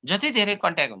 जति धेरै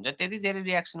कन्ट्याक्ट हुन्छ त्यति धेरै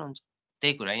रियाक्सन हुन्छ।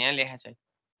 त्यही कुरा यहाँ लेखेको छ।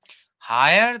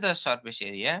 Higher the surface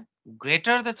area,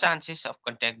 greater the chances of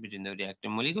contact between the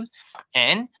reactive molecule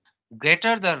and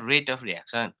greater the rate of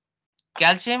reaction.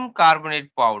 Calcium carbonate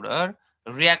powder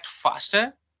react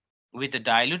faster with the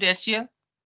dilute HCl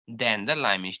than the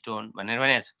limestone भनेर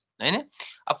भनेको छ, हैन?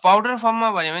 अब powder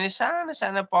फर्ममा भन्यो भने सानो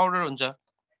सानो पाउडर हुन्छ।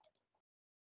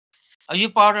 अब यो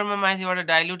पाउडरमा माथिबाट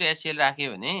डाइल्युट HCl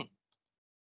राख्यो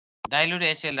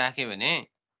भने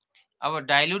अब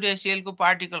डाइल्युट HCl को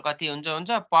पार्टिकल कति हुन्छ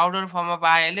पाउडर फर्ममा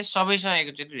पाएले सबैसँग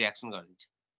एकैचोटि रियाक्सन गरिदिन्छ।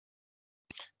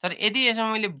 तर यदि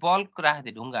यसमा मैले बल्क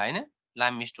राख्दिए ढुङ्गा, हैन?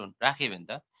 लाइमस्टोन राखेँ भने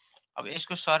त अब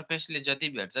यसको सरफेसले जति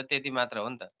भेट्छ त्यति मात्र हो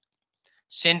नि त।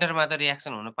 सेन्टरमा त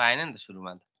रियाक्सन हुन पाएन नि त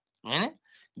सुरुमा त, हैन?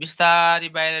 बिस्तारै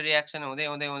बाहिर रियाक्सन हुँदै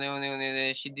हुँदै हुँदै हुँदै हुँदै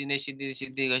हुँदै सिद्धिँदै सिद्धिँदै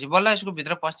सिद्धिँदै गएपछि बल्ल यसको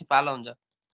भित्र पस्ने पालो हुन्छ।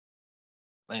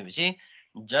 भनेपछि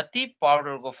जति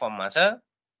पाउडरको फर्ममा छ,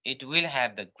 it will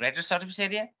have the greater surface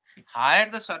area. Higher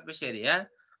the surface area,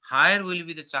 higher will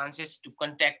be the chances to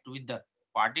contact with the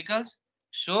particles.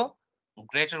 So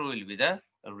greater will be the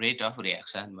rate of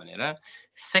reaction भनेर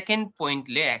सेकेन्ड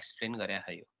पोइन्टले एक्सप्लेन गरे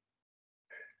हो।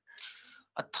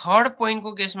 Third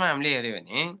पोइन्टको केसमा हामीले हेर्यो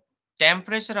भने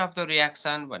temperature of the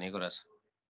reaction भनेको रहेछ।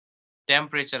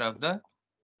 Temperature of the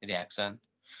reaction,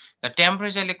 र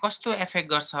टेम्परेचरले कस्तो एफेक्ट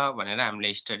गर्छ भनेर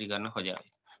हामीले स्टडी गर्न खोज्यो।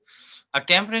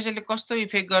 टेम्परेचरले कस्तो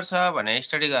इफेक्ट गर्छ भनेर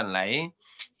स्टडी गर्नलाई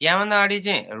यहाँभन्दा अगाडि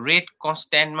चाहिँ रेट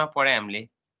कन्स्ट्यान्टमा पढ्यो हामीले,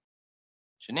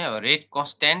 सुने? अब रेट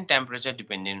कन्स्ट्यान्ट टेम्परेचर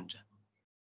डिपेन्डेन्ट हुन्छ,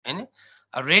 हैन?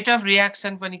 रेट अफ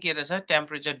रियाक्सन पनि के रहेछ,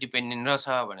 टेम्परेचर डिपेन्डेन्ट रहेछ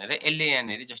भनेर यसले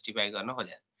यहाँनिर जस्टिफाई गर्न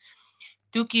खोज्यो।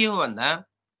 त्यो के हो भन्दा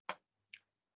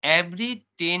every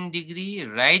 10 degree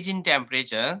rise in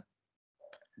temperature,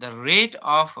 the rate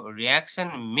of reaction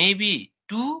may be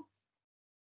 2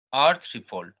 or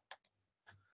 3-fold.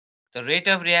 The rate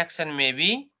of reaction may be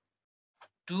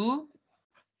 2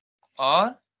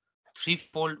 or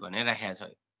 3-fold भनेर राखेको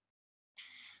छ।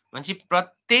 भनेपछि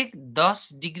प्रत्येक 10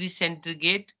 डिग्री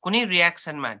सेन्टिग्रेड कुनै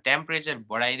रियाक्सनमा टेम्परेचर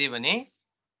बढाइदियो भने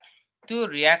त्यो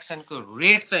रियाक्सनको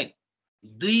रेट चाहिँ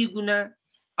 2 गुना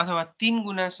अथवा 3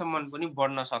 गुनासम्म पनि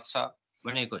बढ्न सक्छ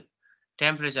भनेको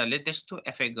टेम्परेचरले त्यस्तो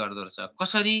एफेक्ट गर्दो रहेछ।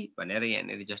 कसरी भनेर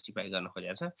यहाँनिर जस्टिफाई गर्न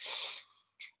खोजेको छ।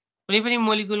 कुनै पनि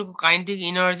मोलिकुलको काइनेटिक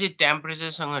एनर्जी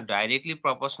टेम्परेचरसँग डाइरेक्टली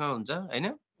प्रोपोर्सनल हुन्छ, हैन?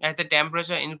 At the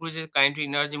temperature increases kinetic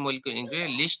energy molecule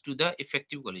increase leads to the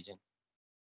effective collision.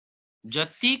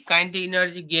 जति काइनेटिक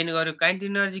एनर्जी गेन गर्यो, काइनेटिक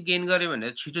एनर्जी गेन गर्यो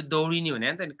भनेर छिटो दौडिने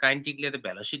भने त काइनेटिकले त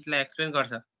भेलोसिटीलाई एक्सप्लेन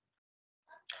गर्छ।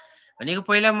 भनेको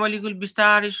पहिला मोलिकुल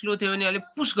बिस्तारै स्लो थियो भने अहिले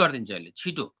पुश गरिदिन्छ, अहिले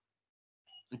छिटो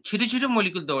छिटो छिटो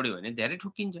मोलिकुल दौड्यो भने धेरै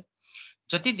ठोकिन्छ।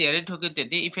 जति धेरै ठोक्यो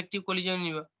त्यति इफेक्टिभ कोलिजन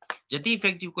भयो, जति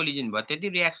इफेक्टिभ कोलिजन भयो त्यति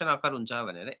रियाक्सन अकर हुन्छ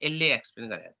भनेर यसले एक्सप्लेन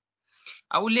गरेको छ।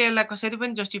 अब उसले यसलाई कसरी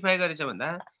पनि जस्टिफाई गरेछ भन्दा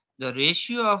the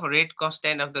ratio of rate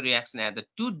constant of the reaction at the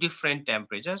two different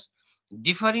temperatures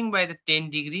डिफरिङ by the 10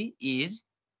 degree is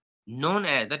known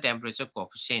as the temperature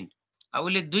coefficient. अब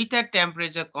उसले दुईटा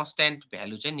टेम्परेचर कन्स्ट्यान्ट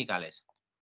भ्यालु चाहिँ निकालेछ,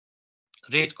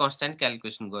 रेट कन्स्ट्यान्ट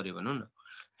क्यालकुलेसन गर्यो भनौँ न,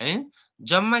 है?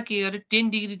 जम्मा के गर्यो, 10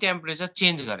 डिग्री टेम्परेचर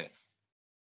चेन्ज गर्यो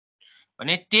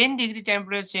भने 10 डिग्री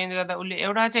टेम्परेचर चेन्ज गर्दा उसले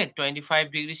एउटा चाहिँ 25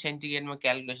 डिग्री सेन्टिग्रेडमा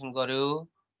क्यालकुलेसन गर्यो,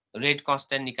 रेट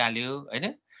कन्स्ट्यान्ट निकाल्यो, हैन?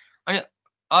 अनि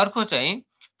अर्को चाहिँ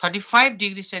 35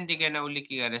 डिग्री सेन्टिग्रेडमा उसले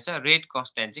के गरेछ, रेट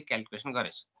कन्स्ट्यान्ट चाहिँ क्यालकुलेसन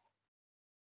गरेछ।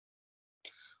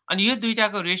 अनि यो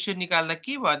दुईटाको रेसियो निकाल्दा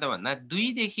के भयो त भन्दा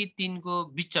 2 देखि 3 को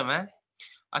बिचमा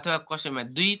अथवा कसैमा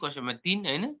 2 कसैमा 3,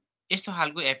 हैन? यस्तो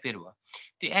खालको एपियर भयो।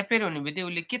 त्यो एपियर हुने बित्तिकै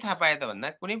उसले के थाहा पायो त भन्दा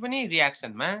कुनै पनि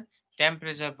रियाक्सनमा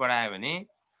टेम्परेचर बढायो भने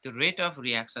त्यो रेट अफ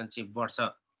रियाक्सन चाहिँ बढ्छ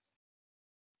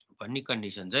भन्ने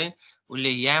कन्डिसन चाहिँ उसले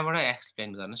यहाँबाट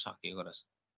एक्सप्लेन गर्न सकेको रहेछ।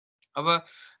 अब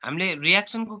हामीले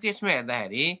रियाक्सनको केसमा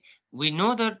हेर्दाखेरि we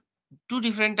know the two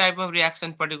different type of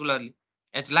reaction particularly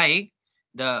it's like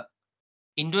the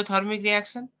endothermic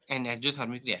reaction and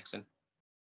exothermic reaction.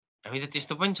 हामी त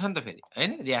त्यस्तो पनि छ नि त फेरि,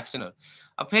 हैन? रियाक्सनहरू।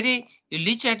 अब फेरि यो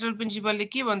लिच-एटल प्रिन्सिपलले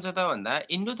के भन्छ त भन्दा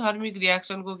इन्डोथर्मिक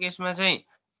रियाक्सनको केसमा चाहिँ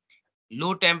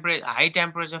हाई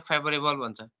टेम्परेचर फेभरेबल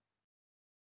भन्छ।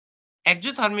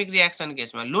 एक्जोथर्मिक रियाक्सन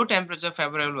केसमा लो टेम्परेचर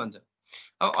फेभरेबल भन्छ।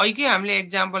 अब अहिले हामीले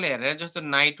एक्जाम्पल हेरेर जस्तो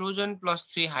nitrogen plus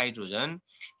 3 hydrogen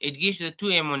it gives the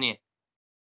 2 ammonia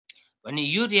भने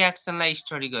यो रियाक्सनलाई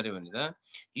स्टडी गर्यो भने त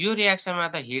यो रियाक्सनमा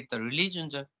त हिट त रिलिज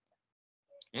हुन्छ,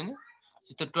 हैन?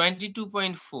 जस्तो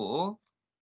 22.4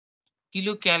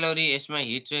 किलो क्यालोरी यसमा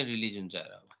हिट चाहिँ रिलिज हुन्छ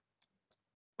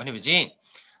भनेपछि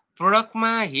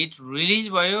प्रोडक्टमा हिट रिलिज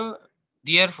भयो,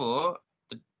 therefore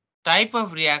the type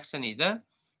of reaction is the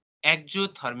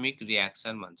exothermic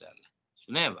reaction भन्छ यसलाई।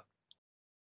 सुने? अब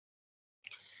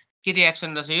के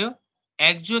रियाक्सन रहेछ यो?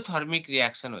 एक्जोथर्मिक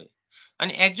रियाक्सन हो।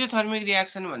 अनि एक्जोथर्मिक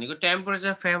रियाक्सन भनेको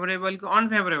टेम्परेचर फेभरेबल कि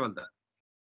अनफेभरेबल त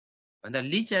भन्दा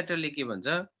लिच-एटलले के भन्छ,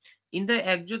 in the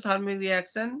exothermic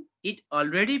reaction it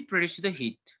already produce the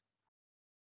hit,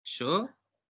 so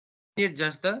it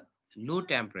just the low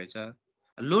temperature.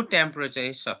 Low temperature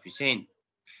is sufficient.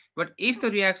 But if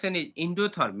the reaction is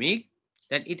endothermic,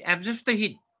 then it absorbs the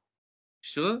heat.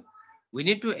 So we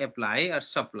need to apply or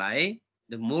supply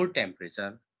the more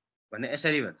temperature. भने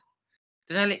यसरी भन्छ।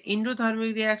 त्यसैले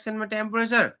endothermic रियाक्सनमा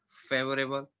temperature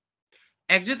favourable,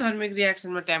 exothermic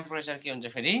रियाक्सनमा temperature के हुन्छ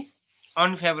फेरि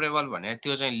unfavourable भनेर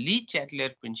त्यो चाहिँ ली च्याटलर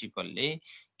प्रिन्सिपलले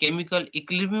केमिकल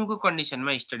इक्विलिब्रियमको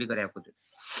कन्डिसनमा स्टडी गरेको थियो।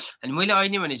 अनि मैले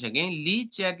अहिले भनिसकेँ ली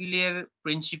च्याटलियर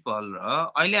प्रिन्सिपल र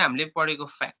अहिले हामीले पढेको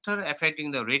factor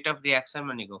affecting the rate of reaction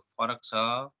भनेको फरक छ।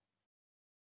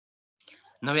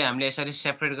 नभए हामीले यसरी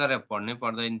सेपरेट गरेर पढ्नै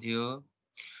पर्दैन थियो।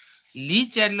 ली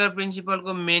च्याटलर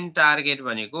प्रिन्सिपलको मेन टार्गेट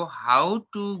भनेको how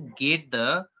to get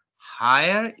the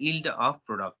higher yield of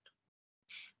product.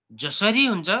 जसरी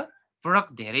हुन्छ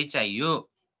प्रोडक्ट धेरै चाहियो,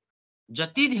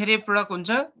 जति धेरै प्रोडक्ट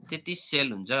हुन्छ त्यति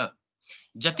सेल हुन्छ,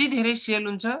 जति धेरै सेल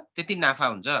हुन्छ त्यति नाफा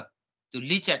हुन्छ। त्यो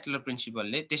ली च्याटलर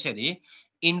प्रिन्सिपलले त्यसरी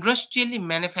इन्डस्ट्रियली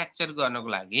म्यानुफ्याक्चर गर्नको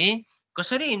लागि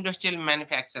कसरी इन्डस्ट्रियल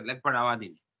म्यानुफ्याक्चरलाई बढावा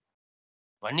दिने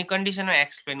भन्ने कन्डिसनमा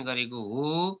एक्सप्लेन गरेको हो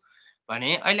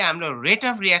भने अहिले हाम्रो रेट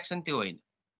अफ रियाक्सन त्यो होइन।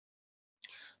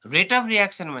 रेट अफ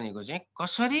रियाक्सन भनेको चाहिँ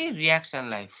कसरी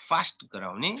रियाक्सनलाई फास्ट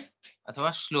गराउने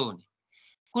अथवा स्लो हुने,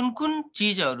 कुन कुन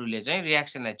चिजहरूले चाहिँ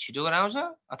रियाक्सनलाई छिटो गराउँछ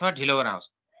अथवा ढिलो गराउँछ।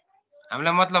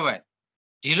 हामीलाई मतलब भयो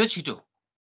ढिलो छिटो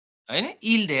होइन,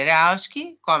 यिल्ड धेरै आओस् कि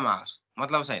कम आओस्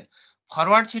मतलब छैन,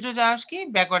 फरवर्ड छिटो जाओस् कि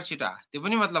ब्याकवर्ड छिटो आओस् त्यो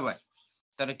पनि मतलब भयो,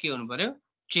 तर के हुनु पर्यो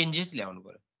चेन्जेस ल्याउनु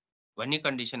पर्यो भन्ने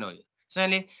कन्डिसन हो यो।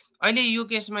 त्यसैले अहिले यो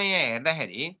केसमा यहाँ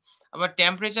हेर्दाखेरि अब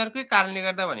टेम्परेचरकै कारणले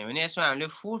गर्दा भन्यो भने यसमा हामीले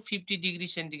 450 डिग्री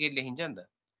सेन्टिग्रेड लेखिन्छ नि त,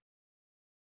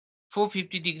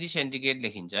 450 डिग्री सेन्टिग्रेड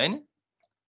लेखिन्छ होइन।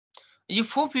 यो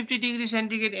 450 डिग्री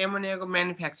सेन्टिग्रेड एमोनियाको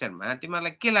म्यानुफ्याक्चरमा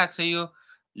तिमीहरूलाई के लाग्छ यो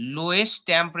लोएस्ट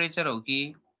टेम्परेचर हो कि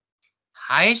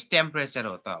हाइएस्ट टेम्परेचर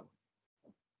हो त?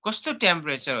 कस्तो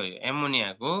टेम्परेचर हो यो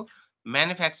एमोनियाको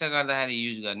म्यानुफ्याक्चर गर्दाखेरि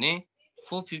युज गर्ने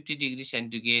 450 डिग्री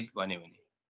सेन्टिग्रेड भन्यो भने?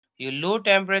 यो लो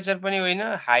टेम्परेचर पनि होइन,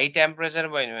 हाई टेम्परेचर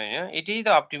पनि होइन, it is the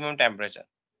optimum temperature.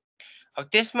 अब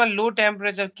त्यसमा लो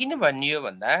टेम्परेचर किन भनियो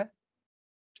भन्दा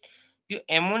यो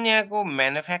एमोनियाको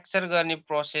म्यानुफ्याक्चर गर्ने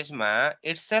प्रोसेसमा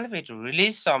itself it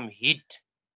release some hit,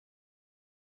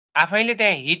 आफैले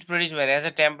त्यहाँ हिट प्रड्युस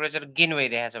भइरहेछ, टेम्परेचर गेन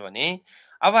भइरहेछ भने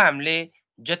अब हामीले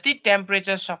जति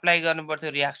टेम्परेचर सप्लाई गर्नु पर्थ्यो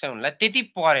रियाक्सन हुनलाई त्यति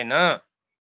परेन,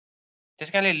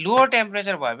 त्यसकारणले लो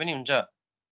टेम्परेचर भए पनि हुन्छ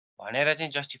भनेर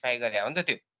चाहिँ जस्टिफाई गरे हो नि त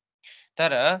त्यो।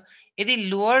 तर यदि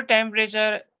लोअर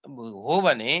टेम्परेचर हो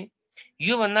भने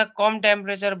योभन्दा कम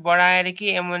टेम्परेचर बढाएर कि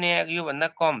एमोनिया योभन्दा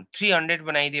कम 300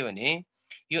 बनाइदियो भने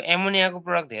यो एमोनियाको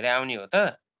प्रोडक्ट धेरै आउने हो त?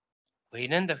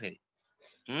 होइन नि त फेरि।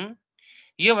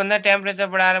 योभन्दा टेम्परेचर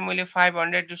बढाएर मैले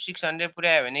 500 to 600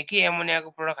 पुर्यायो भने के एमोनियाको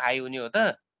प्रोडक्ट हाई हुने हो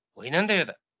त? होइन नि त यो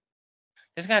त।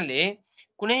 त्यसकारणले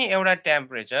कुनै एउटा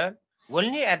temperature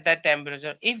only at that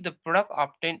temperature if the product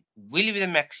obtained will be the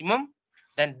maximum,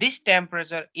 then this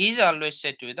temperature is always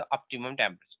said to be the optimum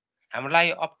temperature. हाम्रो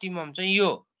लागि अप्टिमम चाहिँ यो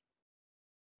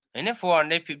होइन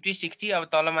 450 60 अब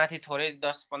तलमाथि थोरै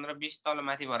 10 15 20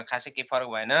 तलमाथि भएर खासै के फरक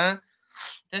भएन।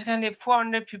 त्यसकारणले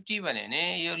 450 भन्यो भने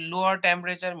यो lower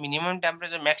temperature minimum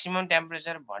temperature maximum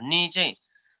temperature भन्ने चाहिँ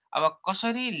अब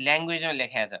कसरी ल्याङ्ग्वेजमा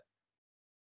लेखाएको छ,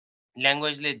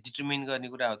 ल्याङ्ग्वेजले डिटर्मिन गर्ने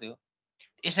कुरा हो त्यो।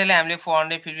 यसैले हामीले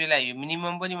 450 लाई यो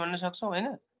मिनिमम पनि भन्न सक्छौँ होइन,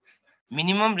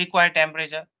 मिनिमम रिक्वायर्ड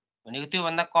टेम्परेचर भनेको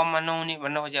त्योभन्दा कममा नहुने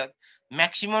भन्न खोजेको,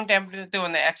 म्याक्सिमम टेम्परेचर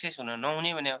त्योभन्दा एक्सेस हुन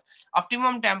नहुने भने,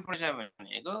 अप्टिमम टेम्परेचर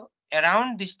भनेको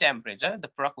around this temperature the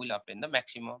product will obtain the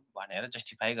maximum भनेर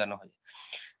जस्टिफाई गर्न खोज्यो।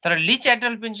 तर ली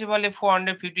च्याटल प्रिन्सिपलले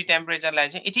 450 टेम्परेचरलाई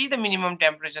चाहिँ it is the minimum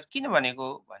temperature किन भनेको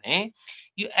भने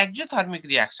यो एक्जोथर्मिक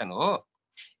रियाक्सन हो।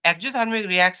 Exothermic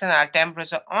reaction are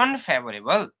temperature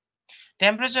unfavourable,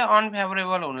 temperature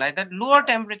unfavourable हुनलाई त लोअर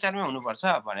टेम्परेचरमै हुनुपर्छ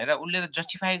भनेर उसले त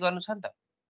जस्टिफाई गर्नु छ नि त।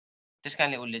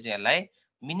 त्यसकारणले उसले चाहिँ यसलाई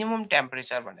मिनिमम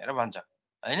टेम्परेचर भनेर भन्छ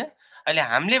होइन। अहिले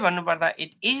हामीले भन्नुपर्दा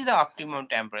it is the optimum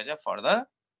temperature for the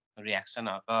reaction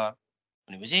occur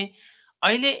भनेपछि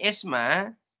अहिले यसमा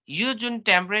यो जुन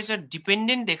टेम्परेचर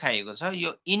डिपेन्डेन्ट देखाएको छ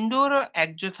यो इन्डो र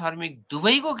एक्जोथर्मिक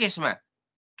दुवैको केसमा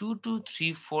 2 to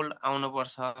 3 फोल्ड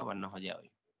आउनुपर्छ भन्न खोजे हो।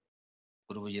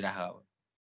 कुरो बुझिराख अब,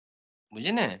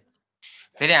 बुझेन?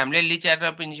 फेरि हामीले ली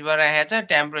च्याटल प्रिन्सिपल राखेको छ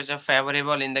temperature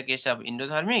favourable in the case of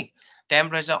endothermic,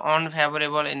 temperature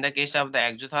unfavourable in the case of the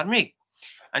exothermic.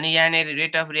 अनि यहाँनिर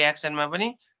रेट अफ रियाक्सनमा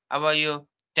पनि अब यो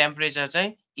टेम्परेचर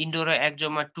चाहिँ इन्डो र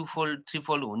एक्जोमा 2 फोल्ड 3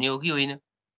 फोल्ड हुने हो कि होइन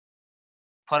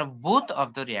for both of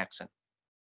the reaction,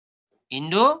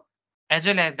 Indo as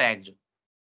well as the exo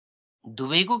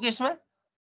दुवैको केसमा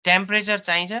टेम्परेचर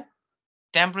चाहिन्छ,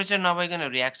 टेम्परेचर नभइकन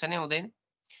रियाक्सनै हुँदैन।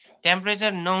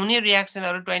 टेम्परेचर नहुने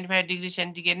रियाक्सनहरू 25 डिग्री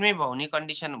सेन्टिग्रेडमै हुने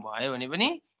कन्डिसन भयो भने पनि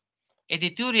यदि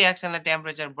त्यो रियाक्सनलाई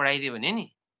टेम्परेचर बढाइदियो भने नि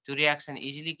त्यो रियाक्सन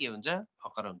इजिली के हुन्छ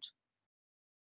अकर हुन्छ।